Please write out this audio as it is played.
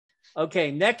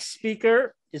Okay, next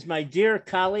speaker is my dear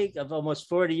colleague of almost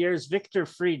 40 years, Victor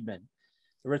Friedman,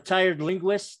 a retired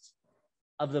linguist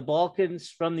of the Balkans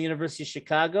from the University of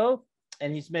Chicago,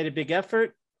 and he's made a big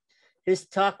effort. His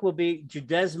talk will be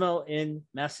Judezmo in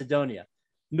Macedonia,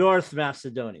 North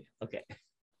Macedonia. Okay.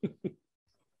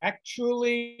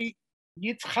 Actually,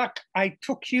 Yitzhak, I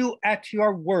took you at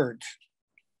your word.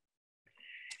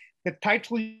 The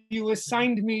title you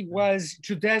assigned me was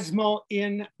Judezmo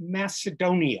in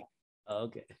Macedonia.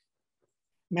 Okay.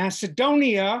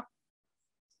 Macedonia,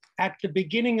 at the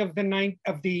beginning of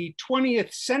the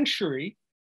 20th century,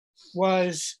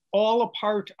 was all a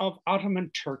part of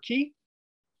Ottoman Turkey.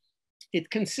 It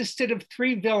consisted of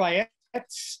 3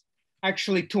 vilayets,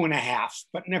 actually 2.5,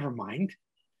 but never mind.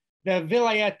 The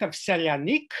vilayet of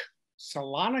Selanik,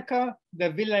 Salonika, the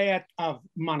vilayet of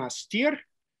Manastir,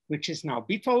 which is now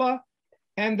Bitola,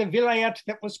 and the vilayet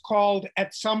that was called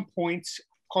at some points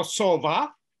Kosova,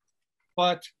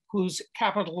 but whose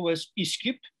capital was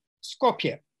Iskip,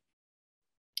 Skopje.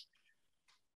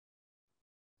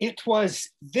 It was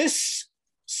this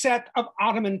set of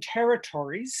Ottoman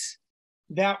territories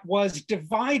that was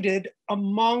divided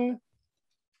among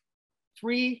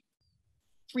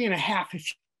 3.5,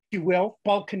 if you will,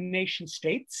 Balkan nation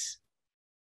states.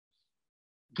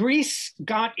 Greece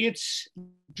got its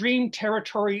dream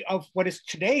territory of what is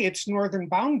today its northern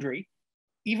boundary,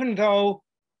 even though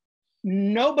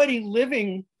nobody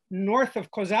living north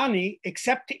of Kozani,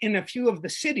 except in a few of the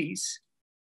cities,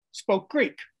 spoke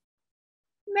Greek.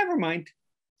 Never mind.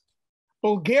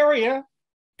 Bulgaria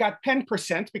got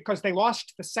 10% because they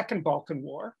lost the Second Balkan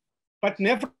War, but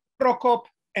Nevrokop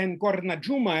and Gorna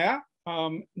Jumaya,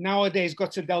 nowadays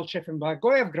Gocedelchev and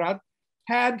Blagoevgrad,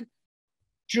 had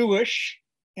Jewish,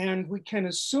 and we can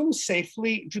assume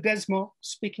safely,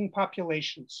 Judezmo-speaking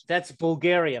populations. That's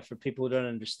Bulgaria for people who don't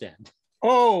understand.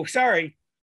 Oh, sorry.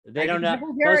 They don't know.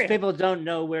 Most people don't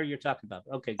know where you're talking about.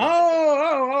 Okay.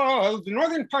 The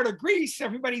northern part of Greece,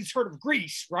 everybody's heard of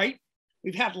Greece, right?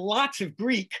 We've had lots of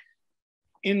Greek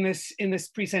in this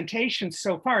presentation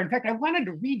so far. In fact, I wanted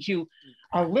to read you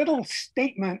a little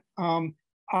statement.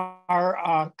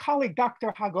 Our colleague,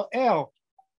 Dr. Hagoel,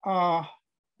 I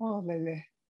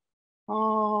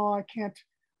can't.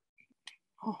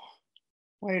 Oh,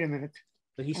 wait a minute.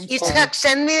 Itzhak,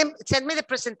 send me the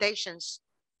presentations.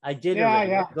 I did.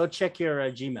 Yeah. Go check your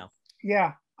Gmail.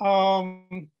 Yeah.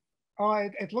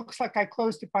 It looks like I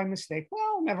closed it by mistake.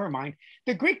 Well, never mind.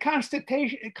 The Greek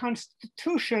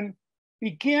Constitution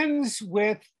begins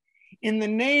with, in the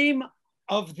name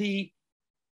of the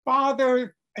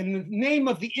Father and the name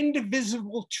of the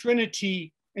indivisible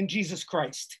Trinity and Jesus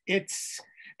Christ. It's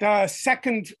the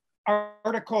second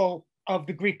article of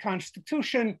the Greek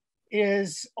Constitution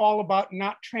is all about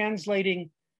not translating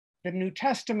the New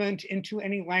Testament into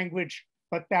any language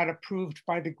but that approved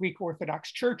by the Greek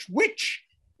Orthodox Church, which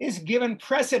is given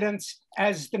precedence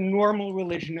as the normal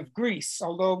religion of Greece,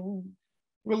 although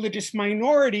religious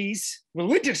minorities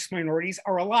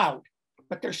are allowed,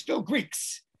 but they're still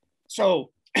Greeks.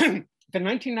 So the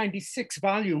 1996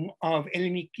 volume of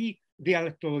Elliniki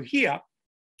Dialektologia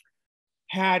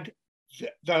had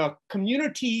the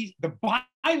community, the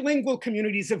bilingual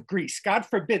communities of Greece. God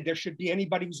forbid there should be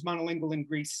anybody who's monolingual in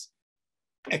Greece,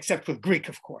 except with Greek,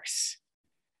 of course.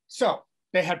 So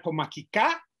they had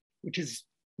Pomakika, which is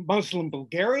Muslim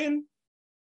Bulgarian.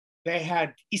 They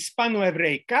had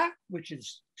Hispano-Hebraica, which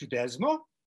is Judezmo.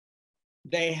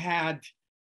 They had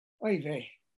Vahika.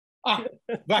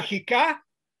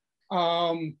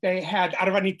 They had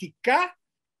Arvanitika,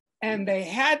 and they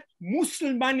had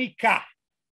Musulmanika.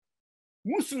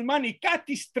 Musulmanika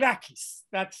Tistrakis.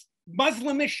 That's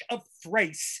Muslimish of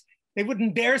Thrace. They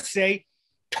wouldn't dare say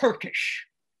Turkish,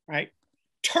 right?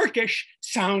 Turkish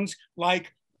sounds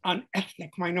like an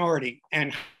ethnic minority,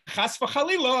 and chas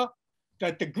v'chalila,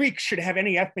 that the Greeks should have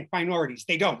any ethnic minorities.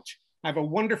 They don't. I have a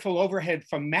wonderful overhead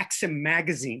from Maxim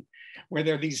magazine where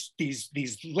there are these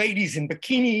ladies in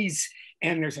bikinis,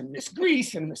 and there's a Miss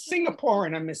Greece and a Miss Singapore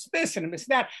and a Miss this and a Miss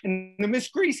that, and the Miss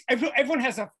Greece, everyone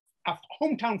has a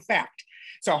hometown fact.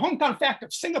 So a hometown fact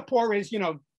of Singapore is,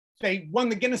 they won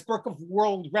the Guinness Book of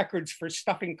World Records for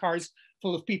stuffing cars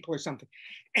full of people or something.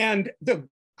 And the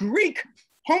Greek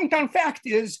hometown fact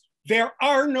is there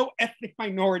are no ethnic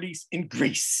minorities in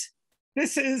Greece.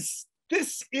 This is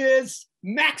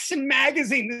Maxim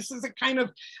magazine. This is a kind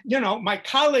of, my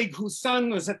colleague whose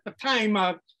son was at the time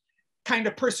a kind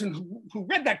of person who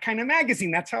read that kind of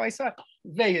magazine. That's how I saw it.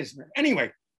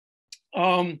 Anyway,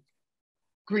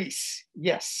 Greece,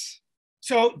 yes.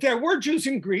 So there were Jews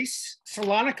in Greece.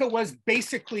 Salonika was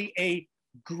basically a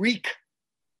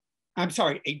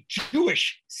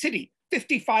Jewish city,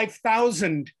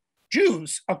 55,000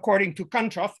 Jews, according to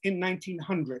Prof in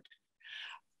 1900.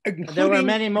 There were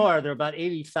many more. There were about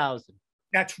 80,000.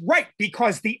 That's right,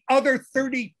 because the other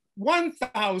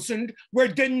 31,000 were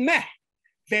Dinmeh.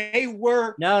 They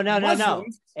were No.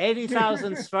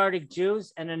 80,000 Sephardic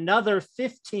Jews and another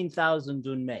 15,000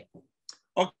 Dunmeh.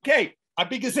 Okay, a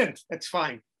big isn't. That's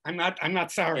fine. I'm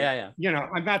not sorry. Yeah. You know,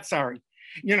 I'm not sorry.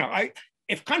 You know,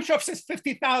 if Prof says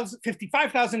 50,000,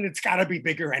 55,000, it's got to be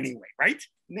bigger anyway, right?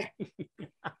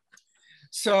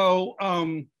 So,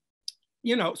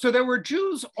 you know, so there were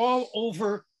Jews all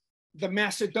over the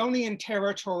Macedonian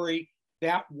territory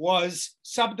that was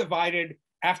subdivided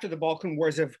after the Balkan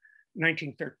Wars of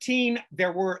 1913.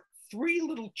 There were 3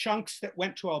 little chunks that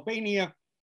went to Albania,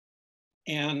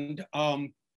 and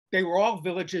they were all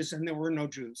villages, and there were no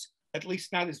Jews, at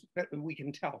least not as we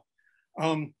can tell.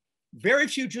 Very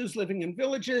few Jews living in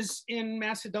villages in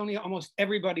Macedonia, almost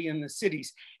everybody in the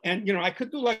cities. And, you know, I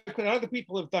could do like what other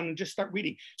people have done and just start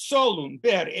reading. Solun,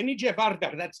 Ber, Enice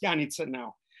Vardar, that's Janica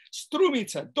now.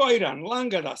 Strumica, Doiran,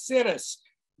 Langada, Ceres,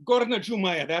 Gorna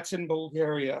Jumaya, that's in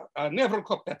Bulgaria.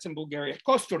 Nevrokop, that's in Bulgaria.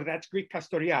 Kostur, that's Greek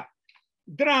Kastoria.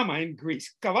 Drama in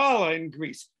Greece, Kavala in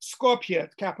Greece, Skopje,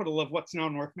 capital of what's now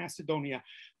North Macedonia.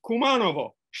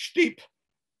 Kumanovo, Štip,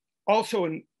 also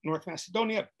in North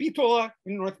Macedonia, Bitola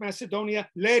in North Macedonia,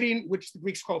 Lerin, which the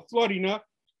Greeks call Florina,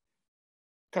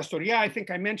 Kastoria, I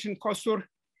think I mentioned Kostur.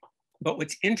 But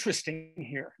what's interesting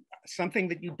here, something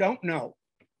that you don't know,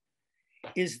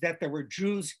 is that there were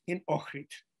Jews in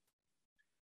Ohrid.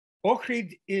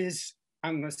 Ohrid is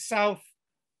on the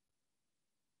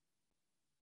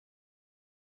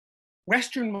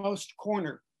westernmost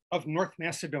corner of North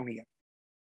Macedonia.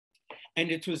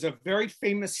 And it was a very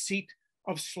famous seat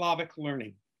of Slavic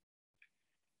learning.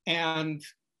 And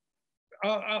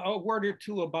a word or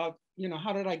two about, you know,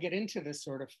 how did I get into this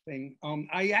sort of thing?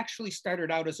 I actually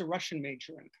started out as a Russian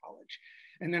major in college.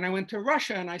 And then I went to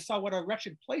Russia and I saw what a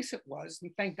wretched place it was. And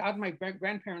thank God my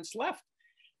grandparents left.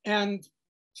 And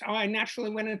so I naturally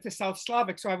went into South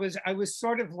Slavic. So I was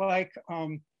sort of like,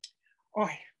 hang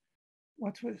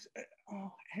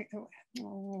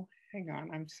on,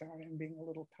 I'm sorry, I'm being a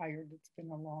little tired. It's been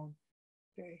a long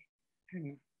day.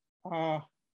 Hang on.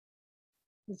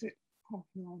 Is it? Oh,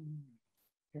 no.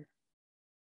 Here.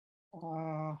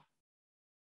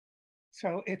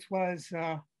 So it was.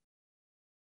 No.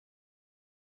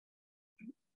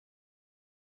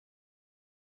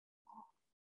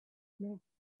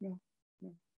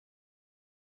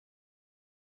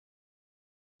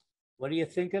 What are you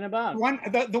thinking about?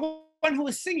 The one who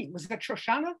was singing, was that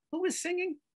Shoshana who was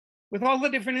singing with all the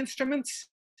different instruments?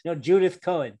 No, Judith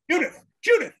Cohen. Judith,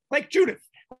 like Judith,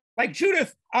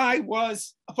 I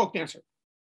was a folk dancer.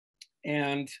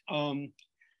 And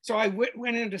so I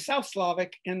went into South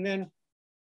Slavic, and then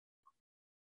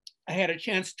I had a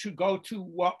chance to go to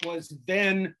what was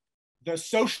then the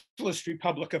Socialist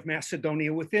Republic of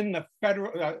Macedonia within the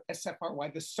federal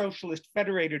SFRY, the Socialist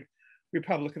Federated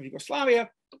Republic of Yugoslavia,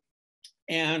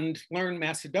 and learn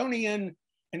Macedonian.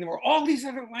 And there were all these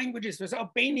other languages. There was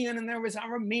Albanian, and there was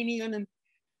Armenian, and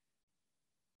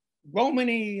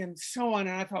Romani, and so on.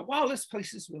 And I thought, wow, this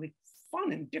place is really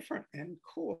fun and different and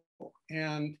cool.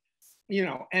 And, you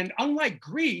know, and unlike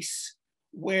Greece,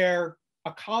 where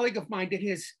a colleague of mine did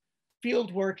his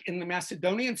field work in the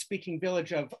Macedonian speaking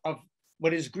village of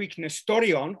what is Greek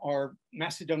Nestorion, or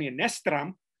Macedonian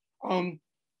Nestram,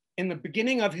 in the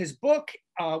beginning of his book,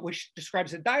 which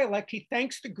describes a dialect, he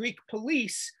thanks the Greek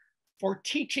police for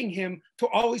teaching him to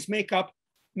always make a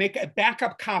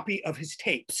backup copy of his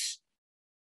tapes.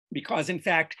 Because in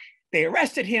fact, they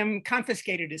arrested him,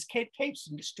 confiscated his tapes,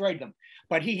 and destroyed them.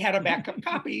 But he had a backup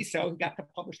copy, so he got to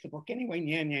publish the book anyway.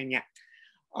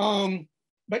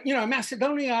 But you know,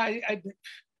 Macedonia,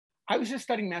 I was just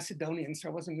studying Macedonian, so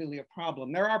it wasn't really a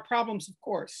problem. There are problems, of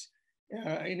course,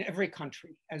 in every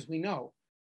country, as we know,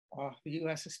 the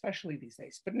US especially these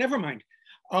days, but never mind.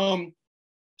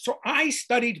 So I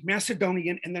studied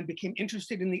Macedonian and then became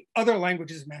interested in the other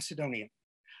languages of Macedonian,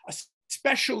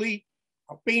 especially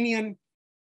Albanian,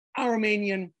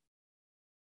 Armenian,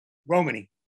 Romani.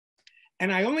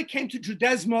 And I only came to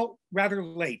Judezmo rather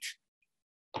late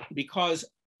because,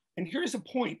 and here's a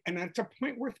point, and it's a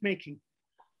point worth making.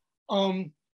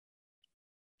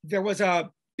 There was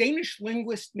a Danish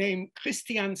linguist named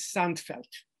Christian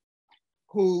Sandfeldt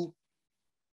who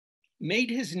made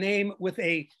his name with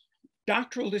a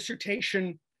doctoral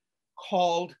dissertation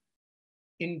called,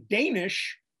 in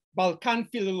Danish,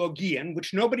 Balkanphilologien,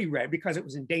 which nobody read because it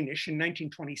was in Danish in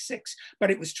 1926, but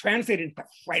it was translated into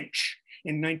French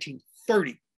in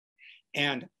 1930.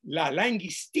 And La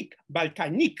Linguistique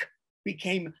Balkanique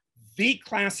became the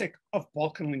classic of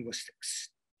Balkan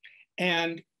linguistics.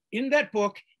 And in that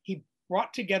book, he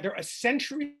brought together a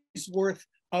century's worth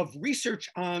of research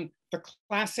on the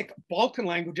classic Balkan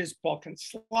languages, Balkan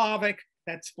Slavic,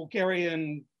 that's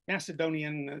Bulgarian,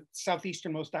 Macedonian, the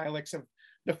southeasternmost dialects of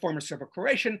the former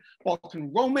Serbo-Croatian,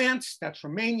 Balkan Romance, that's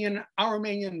Romanian,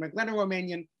 Aromanian,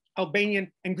 Magleno-Romanian,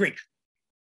 Albanian, and Greek.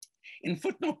 In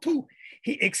footnote 2,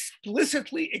 he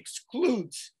explicitly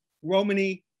excludes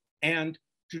Romani and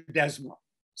Judezmo,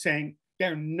 saying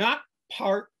they're not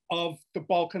part of the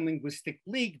Balkan Linguistic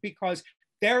League because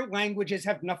their languages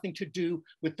have nothing to do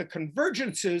with the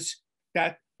convergences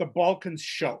that the Balkans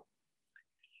show.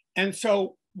 And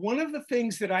so one of the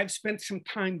things that I've spent some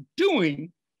time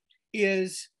doing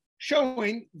is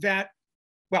showing that,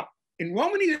 well, in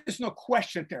Romani, there's no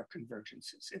question that there are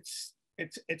convergences.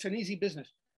 It's an easy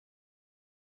business.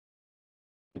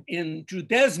 In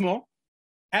Judezmo,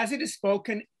 as it is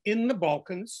spoken in the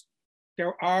Balkans,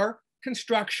 there are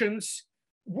constructions.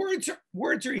 Words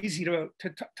are easy to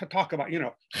talk about, you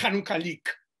know, Chanukalik,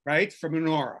 right, for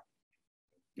menorah,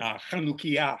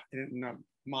 Chanukiah in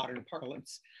modern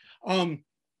parlance.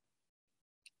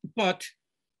 But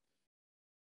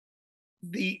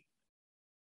the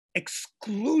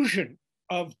exclusion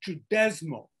of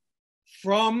Judezmo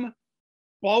from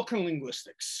Balkan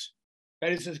linguistics,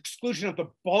 that is, the exclusion of the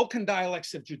Balkan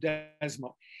dialects of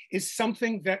Judezmo, is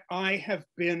something that I have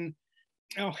been,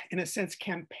 in a sense,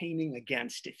 campaigning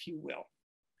against, if you will.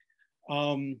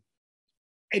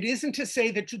 It isn't to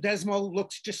say that Judezmo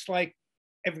looks just like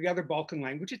every other Balkan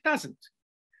language. It doesn't.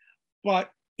 But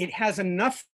it has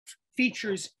enough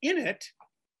features in it,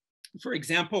 for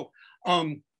example,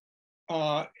 in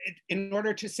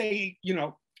order to say, you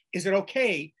know, is it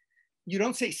okay? You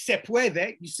don't say se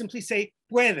puede, you simply say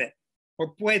puede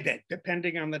or puede,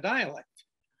 depending on the dialect,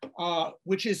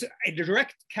 which is a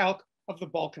direct calque of the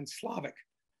Balkan Slavic.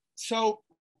 So,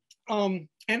 and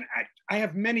I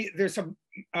have many, there's some,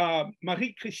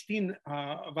 Marie-Christine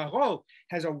Varol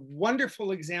has a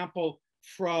wonderful example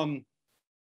from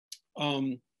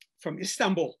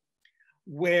Istanbul,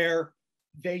 where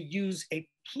they use a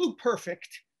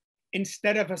pluperfect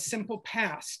instead of a simple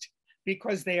past,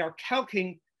 because they are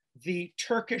calquing the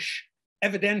Turkish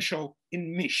evidential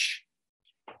in mish.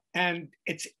 And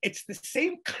it's the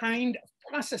same kind of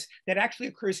process that actually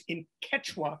occurs in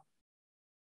Quechua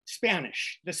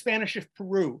Spanish, the Spanish of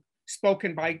Peru,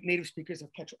 spoken by native speakers of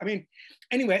Quechua. I mean,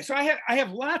 anyway, so I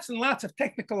have lots and lots of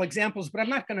technical examples, but I'm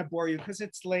not going to bore you because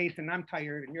it's late and I'm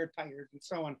tired and you're tired and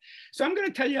so on. So I'm going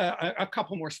to tell you a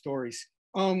couple more stories.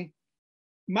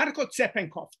 Marko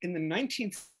Tsepenkov in the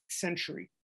 19th century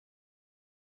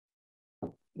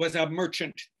was a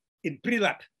merchant in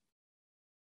Prilep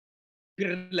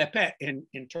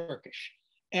in Turkish.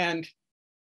 And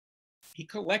he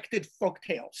collected folk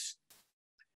tales.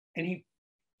 And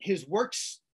his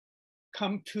works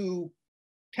come to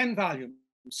 10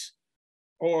 volumes,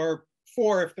 or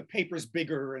 4 if the paper's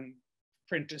bigger and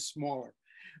print is smaller,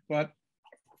 but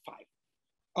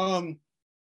 5.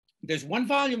 There's one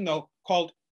volume though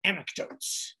called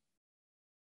Anecdotes.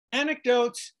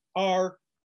 Anecdotes are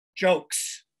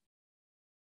jokes,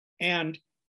 and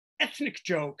ethnic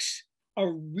jokes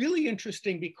are really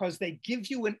interesting because they give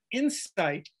you an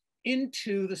insight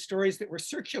into the stories that were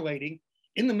circulating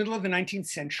in the middle of the 19th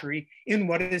century in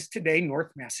what is today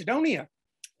North Macedonia.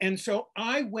 And so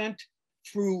I went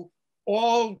through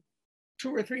all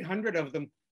 200 or 300 of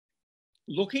them,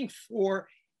 looking for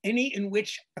any in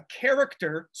which a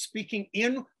character speaking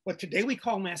in what today we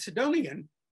call Macedonian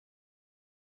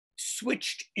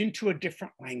switched into a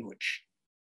different language.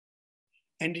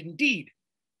 And indeed,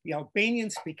 the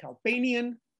Albanians speak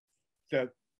Albanian,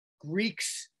 the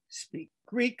Greeks speak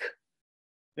Greek,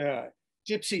 the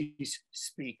Gypsies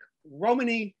speak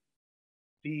Romani,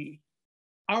 the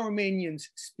Aromanians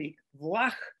speak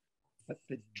Vlach, but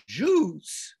the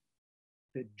Jews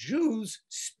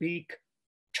speak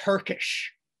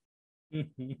Turkish.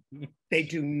 They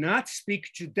do not speak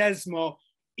Judezmo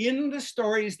in the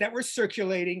stories that were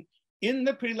circulating in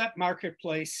the Prilep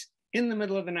marketplace in the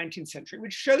middle of the 19th century,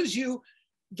 which shows you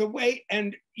the way,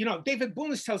 and you know, David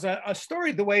Bulnes tells a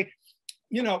story the way,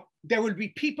 you know, there would be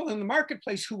people in the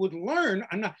marketplace who would learn,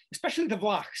 especially the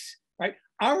Vlachs, right?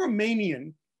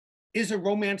 Aromanian is a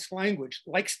Romance language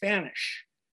like Spanish.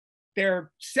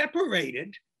 They're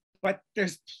separated, but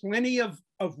there's plenty of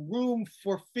room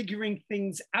for figuring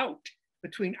things out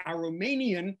between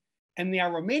Aromanian, and the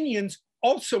Aromanians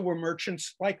also were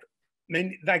merchants like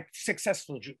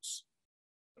successful Jews.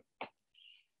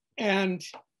 And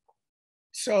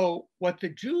so what the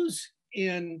Jews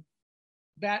in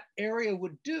that area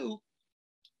would do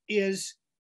is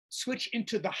switch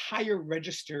into the higher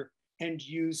register and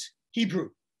use Hebrew.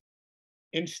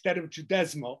 instead of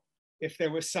Judezmo, if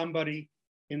there was somebody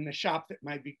in the shop that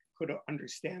could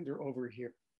understand or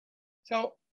overhear.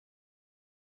 So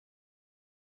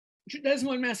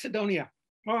Judezmo in Macedonia.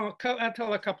 Well, I'll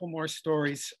tell a couple more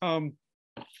stories.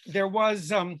 There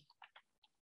was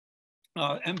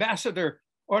Ambassador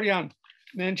Orion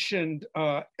mentioned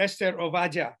Esther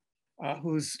Ovadia,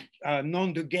 whose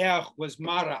nom de guerre was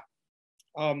Mara.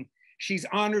 She's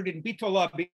honored in Bitola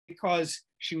because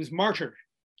she was martyred.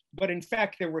 But in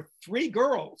fact, there were 3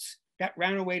 girls that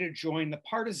ran away to join the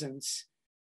partisans.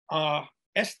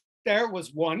 Esther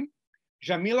was one,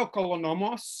 Jamila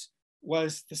Kolonomos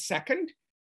was the second,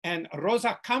 and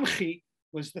Rosa Kamchi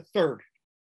was the third.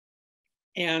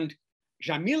 And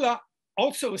Jamila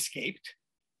also escaped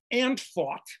and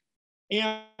fought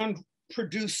and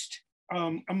produced,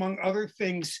 among other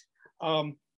things,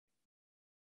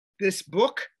 this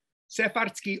book,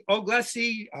 Sephardsky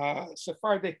Oglasi,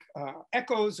 Sephardic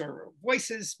echoes or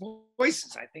voices,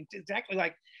 I think, exactly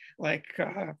like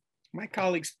my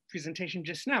colleague's presentation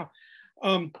just now.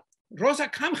 Rosa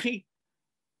Kamchi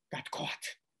got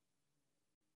caught.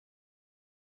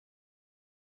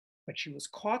 But she was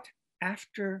caught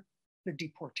after the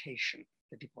deportation.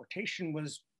 The deportation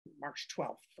was March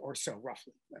 12th or so,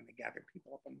 roughly, when they gathered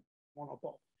people up in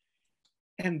Monopol.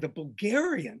 And the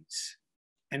Bulgarians,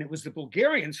 and it was the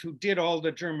Bulgarians who did all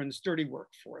the Germans' dirty work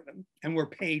for them and were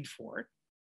paid for it.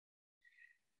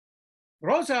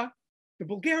 Rosa, the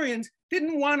Bulgarians,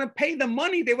 didn't want to pay the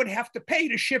money they would have to pay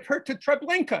to ship her to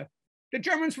Treblinka. The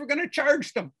Germans were going to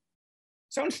charge them.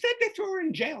 So instead, they threw her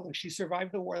in jail, and she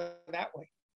survived the war that way.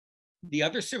 The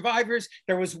other survivors,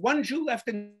 there was one Jew left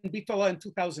in Bitola in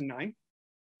 2009,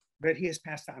 but he has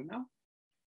passed on now.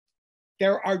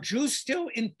 There are Jews still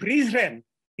in Prizren,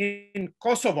 in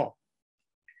Kosovo.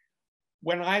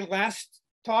 When I last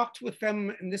talked with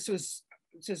them, and this is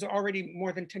already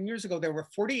more than 10 years ago, there were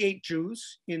 48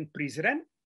 Jews in Prizren.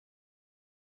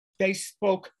 They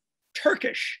spoke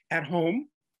Turkish at home,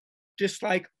 just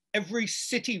like every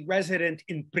city resident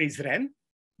in Prizren,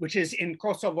 which is in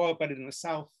Kosovo, but in the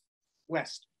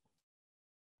southwest.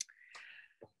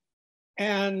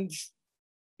 And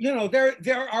you know, there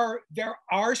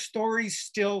are stories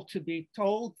still to be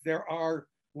told. There are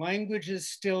languages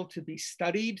still to be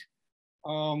studied.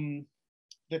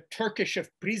 The Turkish of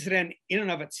Prizren in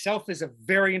and of itself is a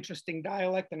very interesting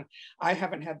dialect, and I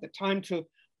haven't had the time to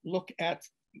look at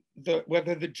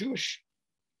whether the Jewish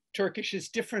Turkish is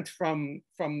different from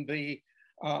the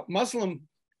Muslim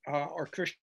or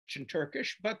Christian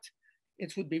Turkish, but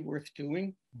it would be worth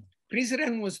doing.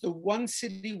 Prizren was the one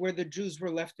city where the Jews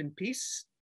were left in peace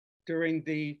during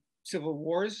the civil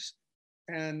wars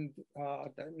and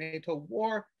the NATO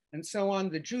war and so on.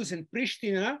 The Jews in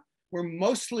Pristina were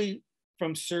mostly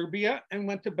from Serbia and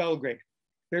went to Belgrade.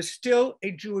 There's still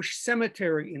a Jewish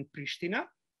cemetery in Pristina.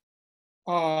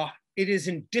 It is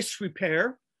in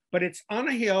disrepair, but it's on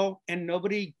a hill and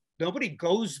nobody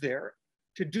goes there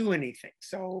to do anything.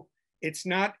 So it's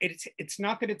not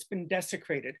that it's been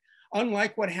desecrated.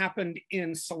 Unlike what happened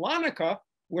in Salonika,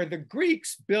 where the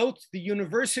Greeks built the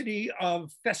University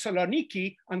of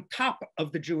Thessaloniki on top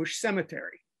of the Jewish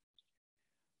cemetery.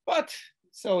 But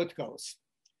so it goes.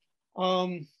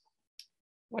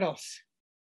 What else?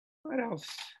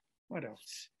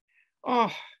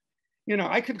 Oh, you know,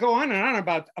 I could go on and on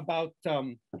about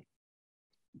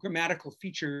grammatical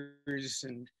features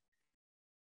and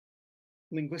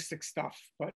linguistic stuff,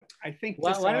 but I think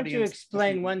well, why don't you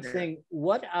explain one thing?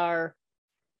 What are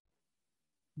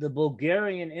the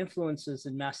Bulgarian influences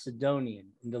in Macedonian,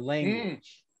 in the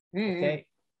language, okay,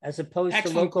 as opposed to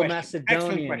local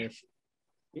Macedonian issue?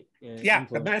 Yeah,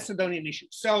 the Macedonian issue.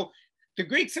 So the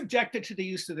Greeks objected to the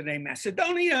use of the name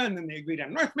Macedonia, and then they agreed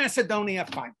on North Macedonia,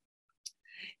 fine.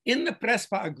 In the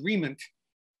Prespa agreement,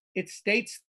 it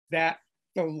states that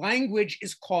the language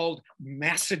is called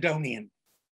Macedonian,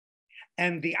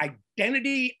 and the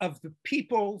identity of the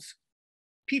people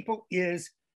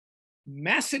is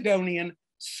Macedonian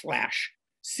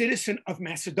 / citizen of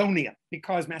Macedonia,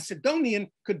 because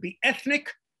Macedonian could be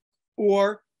ethnic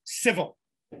or civil.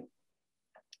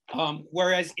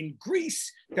 Whereas in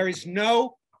Greece, there is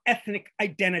no ethnic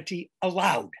identity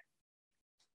allowed.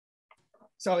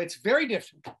 So it's very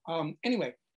different.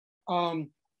 Anyway,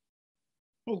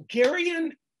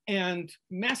 Bulgarian and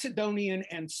Macedonian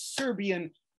and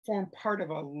Serbian form part of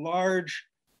a large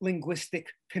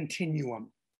linguistic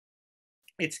continuum.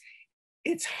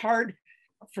 It's hard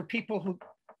for people who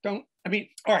don't, I mean,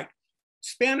 all right,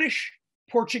 Spanish,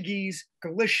 Portuguese,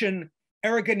 Galician,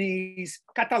 Aragonese,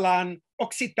 Catalan,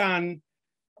 Occitan,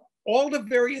 all the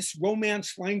various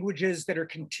Romance languages that are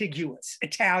contiguous,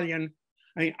 Italian.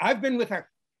 I mean, I've been with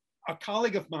a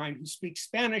colleague of mine who speaks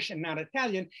Spanish and not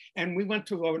Italian, and we went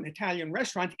to an Italian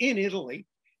restaurant in Italy,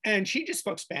 and she just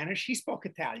spoke Spanish, he spoke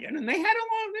Italian, and they had a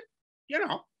long, you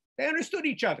know, they understood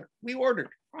each other. We ordered,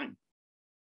 fine.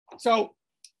 So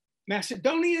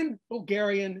Macedonian,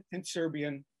 Bulgarian, and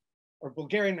Serbian, or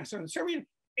Bulgarian, Macedonian, Serbian,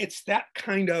 it's that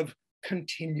kind of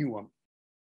continuum.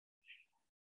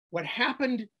 What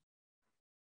happened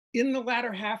in the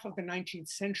latter half of the 19th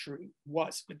century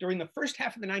was, but during the first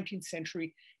half of the 19th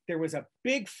century, there was a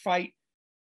big fight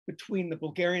between the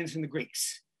Bulgarians and the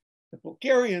Greeks. The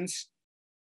Bulgarians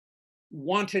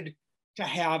wanted to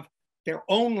have their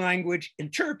own language in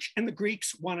church, and the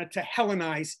Greeks wanted to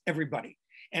Hellenize everybody.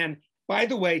 And by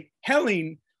the way,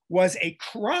 Hellene was a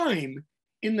crime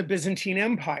in the Byzantine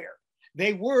Empire.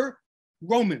 They were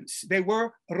Romans. They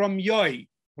were Romioi,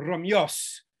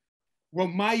 Romios.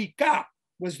 Romaika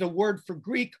was the word for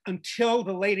Greek until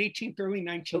the late 18th, early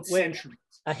 19th century.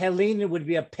 A Hellene would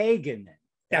be a pagan then.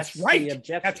 That's right.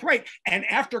 That's right. And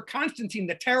after Constantine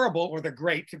the Terrible, or the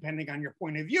Great, depending on your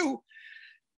point of view,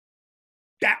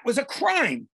 that was a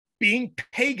crime. Being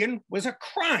pagan was a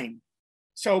crime.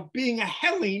 So being a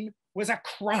Hellene was a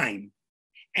crime.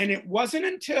 And it wasn't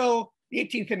until the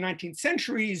 18th and 19th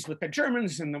centuries with the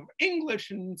Germans and the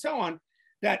English and so on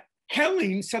that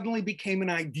Hellene suddenly became an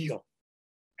ideal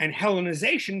and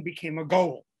Hellenization became a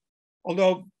goal.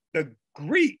 Although the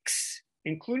Greeks,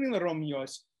 including the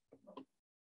Romios,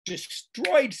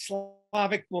 destroyed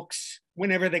Slavic books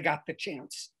whenever they got the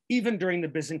chance, even during the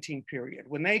Byzantine period.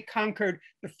 When they conquered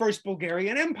the First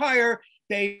Bulgarian Empire,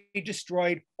 they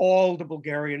destroyed all the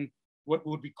Bulgarian, what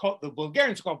would be called, the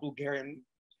Bulgarians call Bulgarian,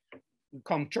 we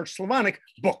call them Church Slavonic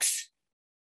books.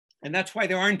 And that's why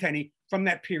there aren't any from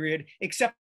that period,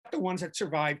 except the ones that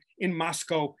survived in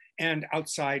Moscow and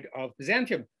outside of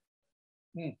Byzantium.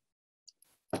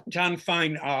 John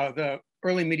Fine, the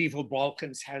early medieval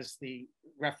Balkans, has the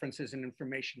references and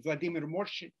information. Vladimir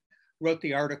Morshin wrote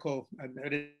the article,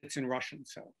 it's in Russian,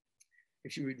 so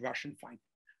if you read Russian, fine.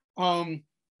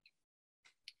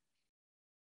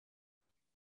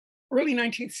 Early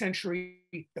 19th century,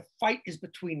 the fight is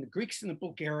between the Greeks and the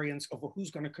Bulgarians over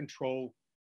who's going to control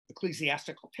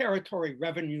ecclesiastical territory,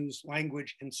 revenues,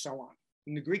 language, and so on.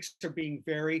 And the Greeks are being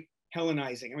very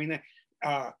Hellenizing. I mean,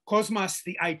 Cosmas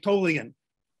the Aetolian,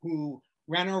 who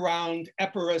ran around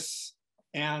Epirus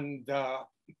and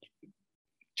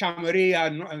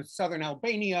Chameria, southern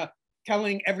Albania,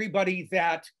 telling everybody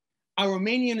that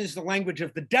Aromanian is the language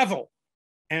of the devil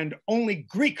and only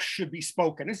Greek should be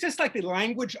spoken. It's just like the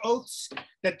language oaths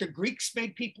that the Greeks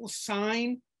made people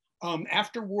sign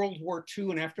after World War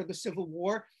II and after the Civil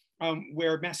War,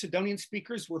 where Macedonian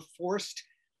speakers were forced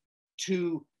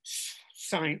to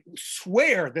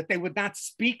swear that they would not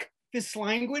speak this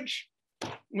language,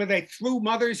 where they threw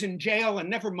mothers in jail, and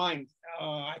never mind,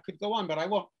 I could go on, but I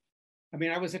won't. I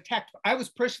mean, I was attacked. I was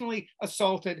personally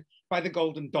assaulted by the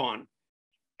Golden Dawn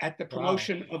at the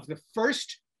promotion of the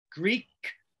first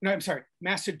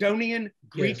Macedonian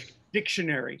Greek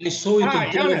dictionary. I saw it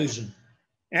on television.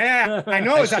 Yeah, I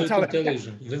know it's on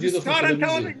television. You saw it on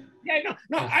television? Yeah,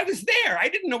 no, I was there. I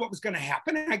didn't know what was going to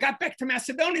happen. And I got back to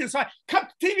Macedonia, so I, come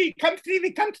to TV, come to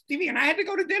TV, come to TV. And I had to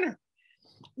go to dinner,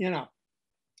 you know.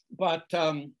 But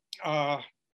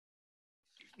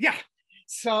yeah,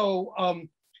 so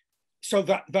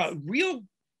the real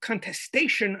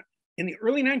contestation in the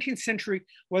early 19th century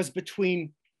was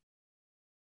between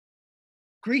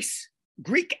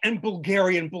Greek and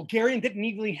Bulgarian. Bulgarian didn't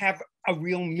even have a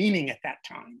real meaning at that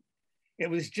time.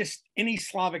 It was just any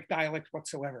Slavic dialect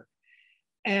whatsoever.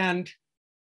 And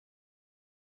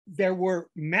there were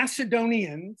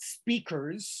Macedonian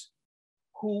speakers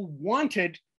who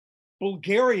wanted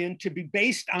Bulgarian to be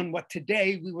based on what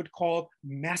today we would call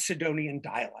Macedonian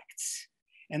dialects.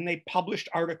 And they published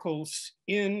articles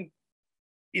in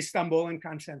Istanbul and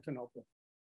Constantinople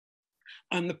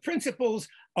on the principles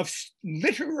of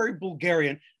literary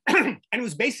Bulgarian. And it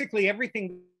was basically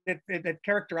everything that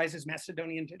characterizes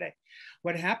Macedonian today.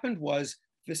 What happened was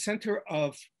the center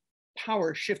of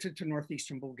power shifted to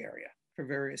northeastern Bulgaria for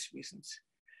various reasons.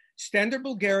 Standard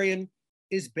Bulgarian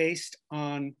is based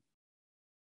on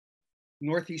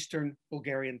northeastern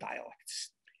Bulgarian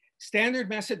dialects. Standard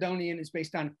Macedonian is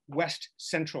based on west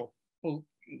central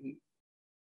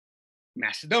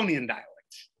Macedonian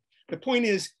dialects. The point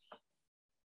is,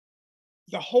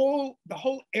 the whole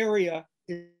area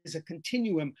is a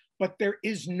continuum, but there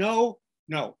is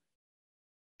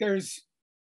there's,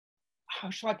 how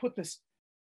shall I put this?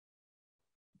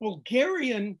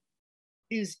 Bulgarian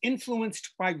is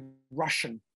influenced by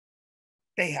Russian.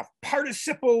 They have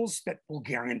participles that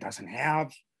Bulgarian doesn't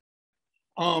have.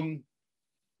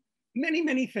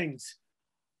 Many things.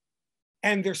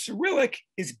 and their Cyrillic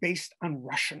is based on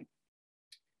Russian.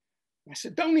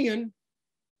 Macedonian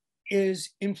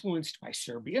is influenced by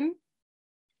Serbian,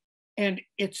 and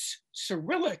its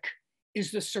Cyrillic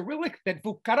is the Cyrillic that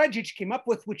Vuk Karadžić came up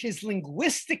with, which is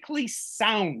linguistically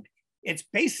sound. It's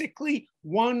basically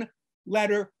one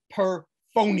letter per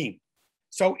phoneme.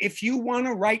 So if you want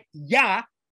to write ya,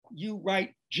 you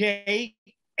write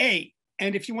J-A.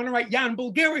 And if you want to write ya in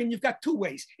Bulgarian, you've got 2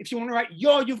 ways. If you want to write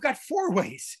yo, you've got 4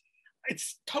 ways.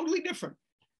 It's totally different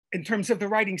in terms of the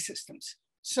writing systems.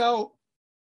 So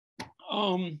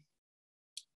the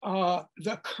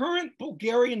current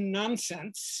Bulgarian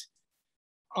nonsense,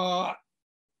 my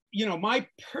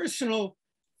personal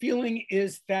feeling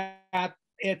is that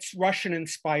it's Russian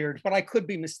inspired, but I could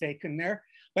be mistaken there.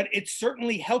 But it's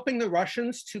certainly helping the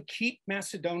Russians to keep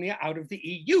Macedonia out of the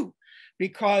EU,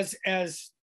 because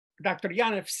as Dr.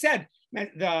 Yanev said,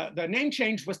 the name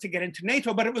change was to get into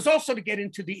NATO, but it was also to get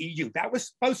into the EU. That was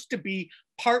supposed to be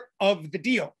part of the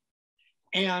deal.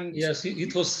 And yes,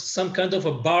 it was some kind of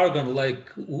a bargain, like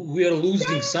we are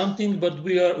losing something, but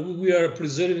we are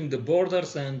preserving the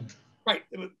borders and right,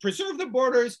 preserve the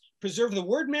borders, preserve the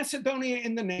word Macedonia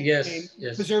in the name, yes.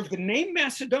 Preserve the name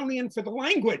Macedonian for the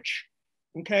language.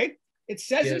 Okay, it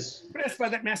says in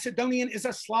Prespa that Macedonian is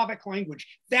a Slavic language.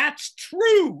 That's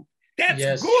true.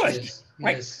 That's good.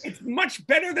 Right? It's much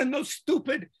better than those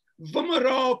stupid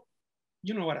VMRO.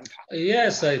 You know what I'm talking about.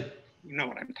 Yes, You know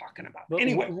what I'm talking about. But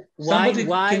anyway, why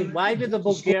do the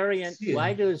Bulgarian?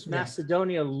 Why does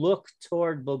Macedonia look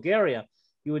toward Bulgaria?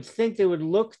 You would think they would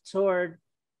look toward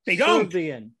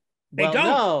Serbian. They don't.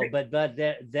 No, but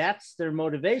that's their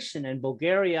motivation. And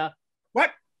Bulgaria.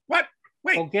 What?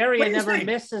 Wait. Bulgaria never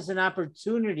misses an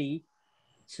opportunity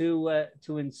to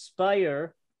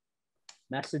inspire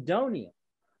Macedonia.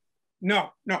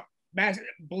 No.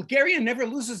 Bulgaria never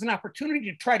loses an opportunity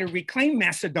to try to reclaim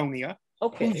Macedonia.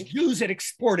 Okay. Whose Jews had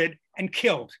exported and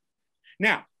killed.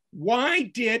 Now,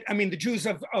 the Jews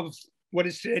of what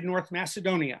is today North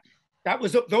Macedonia?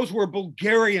 Those were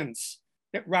Bulgarians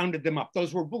that rounded them up.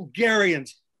 Those were Bulgarians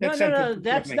that sent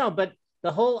them. But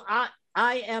the whole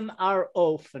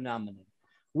IMRO phenomenon.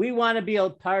 We want to be a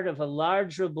part of a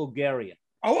larger Bulgaria.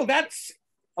 Oh, that's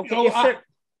okay.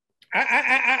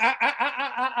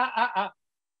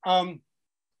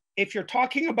 If you're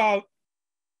talking about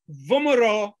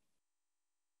VMRO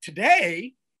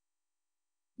today,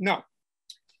 no.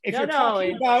 If you're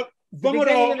talking about the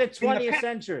beginning of the 20th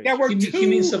century, he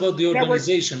means about the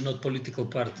organization, not political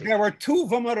party. There were 2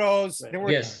 VMROs. There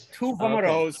were 2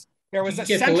 VMROs. Okay. There was a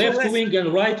left wing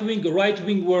and right wing. Right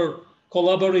wing were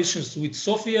collaborations with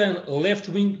Sofia, and left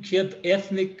wing had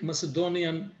ethnic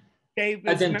Macedonian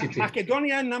identity.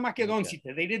 Macedonia and Macedoncite.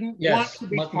 They didn't want to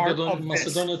be part of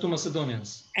Macedonia to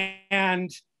Macedonians.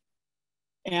 And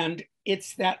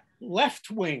it's that left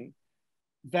wing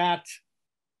that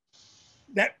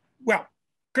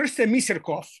Krste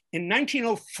Misirkov in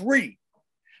 1903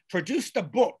 produced a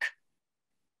book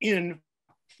in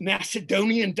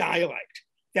Macedonian dialect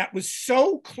that was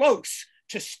so close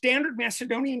to standard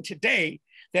Macedonian today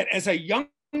that as a young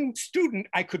student,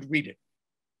 I could read it.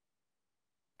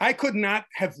 I could not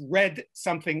have read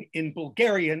something in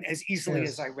Bulgarian as easily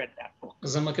as I read that book.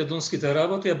 За македонските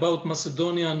работи about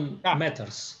Macedonian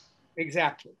matters.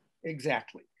 Exactly.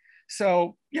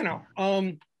 So,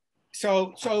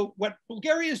 so what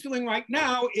Bulgaria is doing right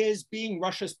now is being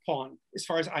Russia's pawn, as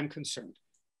far as I'm concerned.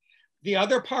 The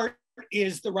other part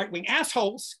is the right-wing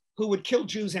assholes who would kill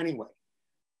Jews anyway.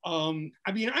 I've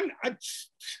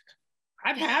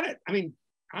had it.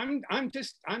 I'm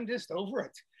just over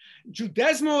it.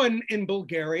 Judezmo in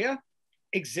Bulgaria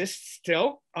exists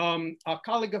still. A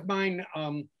colleague of mine,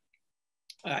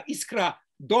 Iskra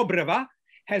Dobreva,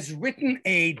 has written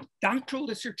a doctoral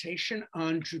dissertation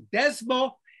on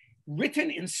Judezmo written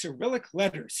in Cyrillic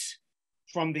letters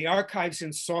from the archives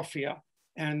in Sofia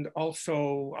and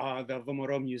also the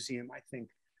VMRO Museum, I think.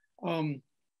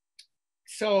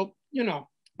 So,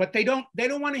 but they don't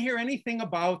want to hear anything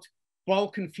about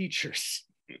Balkan features.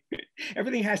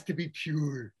 Everything has to be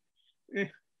pure.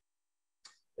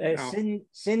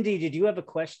 Cindy, did you have a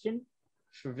question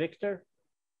for Victor?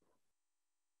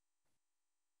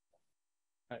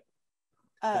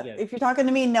 If you're talking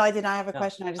to me, no, I did not have a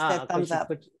question. I just said thumbs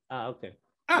up. Okay.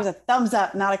 It was a thumbs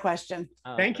up, not a question.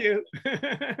 Thank you.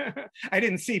 I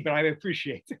didn't see, but I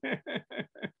appreciate.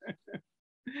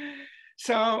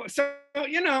 So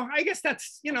I guess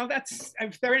that's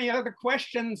if there are any other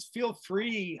questions, feel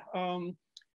free.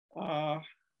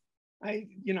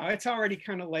 It's already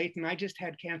kind of late, and I just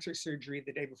had cancer surgery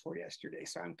the day before yesterday,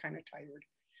 so I'm kind of tired.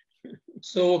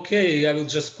 So, okay, I will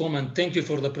just comment. Thank you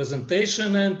for the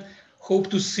presentation. And hope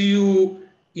to see you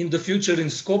in the future in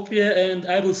Skopje, and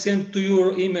I will send to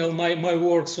your email my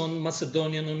works on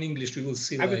Macedonian, on English. We will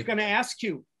see. I was going to ask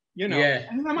you, you know. Yeah.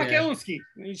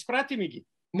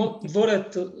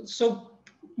 So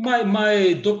my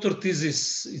doctor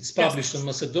thesis, it's published on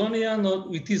Macedonian.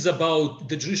 It is about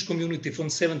the Jewish community from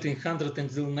 1700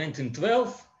 until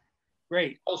 1912.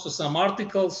 Great. Also some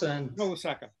articles and.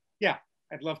 Yeah,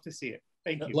 I'd love to see it.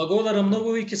 Thank you. Благодарам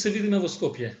многу и ќе се видиме во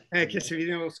Скопје.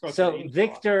 So,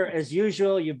 Victor, as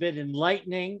usual, you've been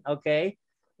enlightening, okay,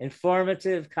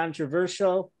 informative,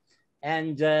 controversial,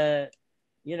 and,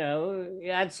 you know, you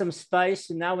add some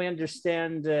spice, and now we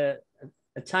understand a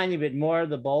tiny bit more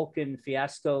the Balkan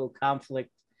fiasco, conflict,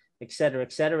 et cetera,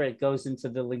 et cetera. It goes into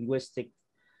the linguistic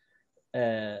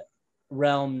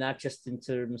realm, not just in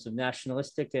terms of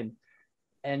nationalistic.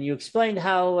 And you explained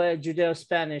how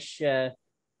Judeo-Spanish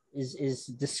is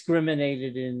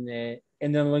discriminated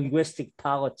in the linguistic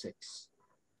politics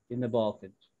in the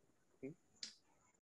Balkans.